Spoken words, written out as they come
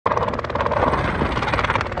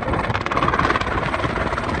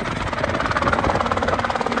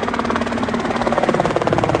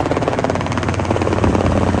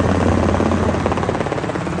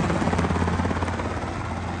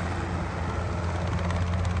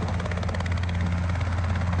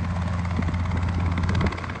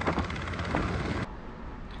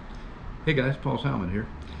Hey guys, Paul Salmon here.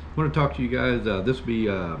 I want to talk to you guys. This will be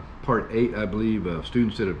part 8, I believe, of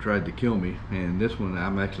students that have tried to kill me. And this one,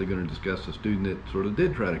 I'm actually going to discuss a student that sort of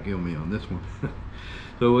did try to kill me on this one.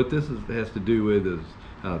 So what this has to do with is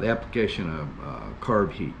the application of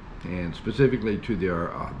Carb Heat, and specifically to the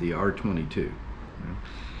R22.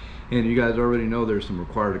 And you guys already know there's some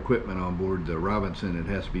required equipment on board the Robinson. It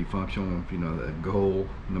has to be functional, the goal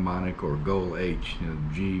mnemonic, or goal H,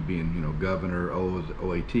 G being, governor, O is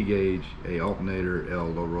OAT gauge, A alternator, L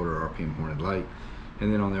low rotor RPM horned light,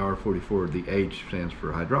 and then on the R44 the H stands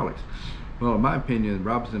for hydraulics. Well, in my opinion,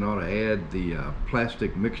 Robinson ought to add the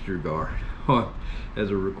plastic mixture guard on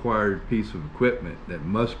as a required piece of equipment that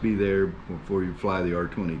must be there before you fly the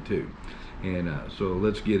R22. And so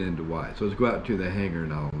let's get into why. So let's go out to the hangar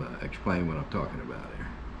and I'll explain what I'm talking about here.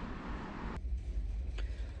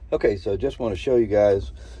 Okay, so just want to show you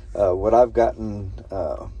guys what I've gotten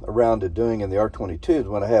around to doing in the R22s.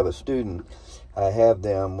 When I have a student, I have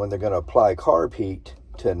them, when they're going to apply Carb Heat,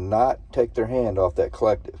 to not take their hand off that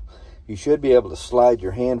collective. You should be able to slide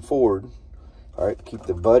your hand forward. All right, keep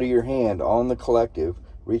the butt of your hand on the collective,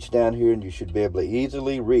 reach down here, and you should be able to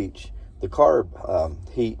easily reach the Carb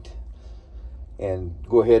Heat and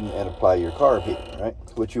go ahead and apply your Carb Heat. Right?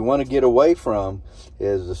 What you want to get away from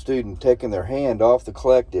is the student taking their hand off the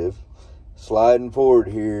collective, sliding forward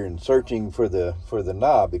here and searching for the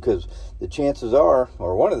knob, because the chances are,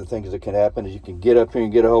 or one of the things that can happen, is you can get up here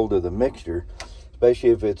and get a hold of the mixture, especially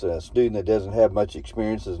if it's a student that doesn't have much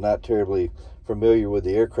experience, is not terribly familiar with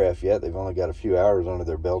the aircraft yet. They've only got a few hours under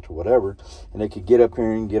their belt or whatever, and they could get up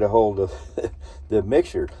here and get a hold of the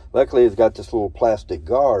mixture. Luckily, it's got this little plastic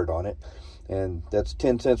guard on it, and that's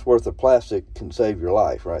 10 cents worth of plastic can save your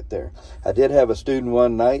life right there. I did have a student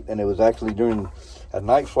one night, and it was actually during a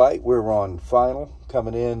night flight. We were on final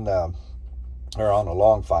coming in, or on a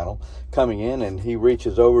long final coming in, and he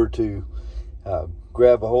reaches over to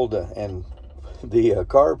grab a hold of and the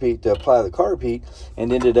Carb Heat to apply the Carb Heat,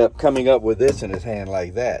 and ended up coming up with this in his hand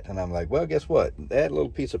like that. And I'm like, well, guess what? That little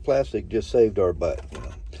piece of plastic just saved our butt.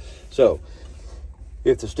 So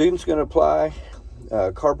if the student's going to apply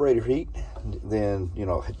carburetor heat, then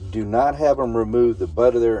do not have them remove the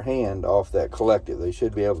butt of their hand off that collective. They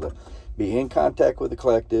should be able to be in contact with the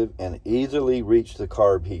collective and easily reach the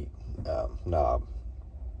Carb Heat knob.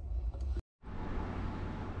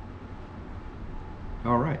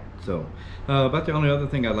 All right, so about the only other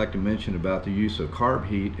thing I'd like to mention about the use of Carb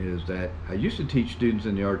Heat is that I used to teach students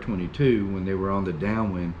in the R22 when they were on the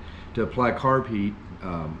downwind to apply Carb Heat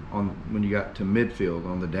when you got to midfield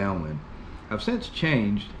on the downwind. I've since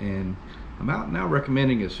changed, and I'm out now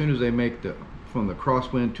recommending as soon as they make from the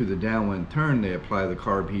crosswind to the downwind turn, they apply the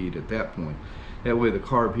Carb Heat at that point. That way the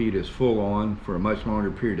Carb Heat is full on for a much longer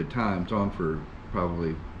period of time. It's on for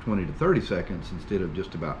probably 20 to 30 seconds instead of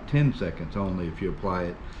just about 10 seconds only. If you apply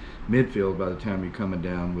it midfield, by the time you're coming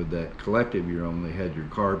down with that collective, you only had your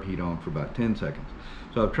Carb Heat on for about 10 seconds.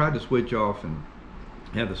 So I've tried to switch off and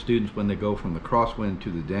have the students, when they go from the crosswind to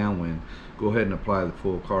the downwind, go ahead and apply the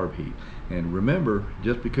full Carb Heat. And remember,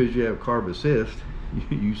 just because you have Carb Assist,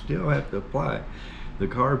 you still have to apply the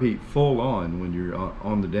Carb Heat full on when you're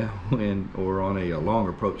on the downwind or on a long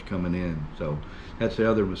approach coming in. So that's the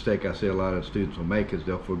other mistake I see a lot of students will make, is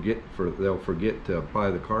they'll forget to apply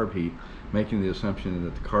the Carb Heat, making the assumption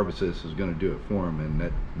that the Carb Assist is going to do it for them, and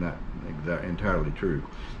that's not entirely true.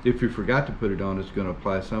 If you forgot to put it on, it's going to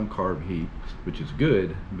apply some Carb Heat, which is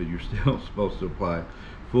good, but you're still supposed to apply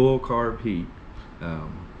full Carb Heat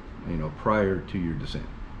prior to your descent.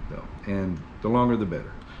 So, and the longer the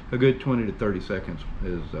better. A good 20 to 30 seconds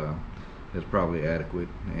is probably adequate,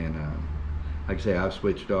 and like I say, I've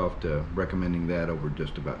switched off to recommending that over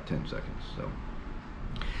just about 10 seconds. So,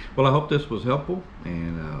 well, I hope this was helpful,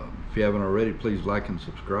 and if you haven't already, please like and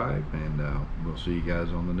subscribe, and we'll see you guys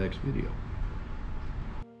on the next video.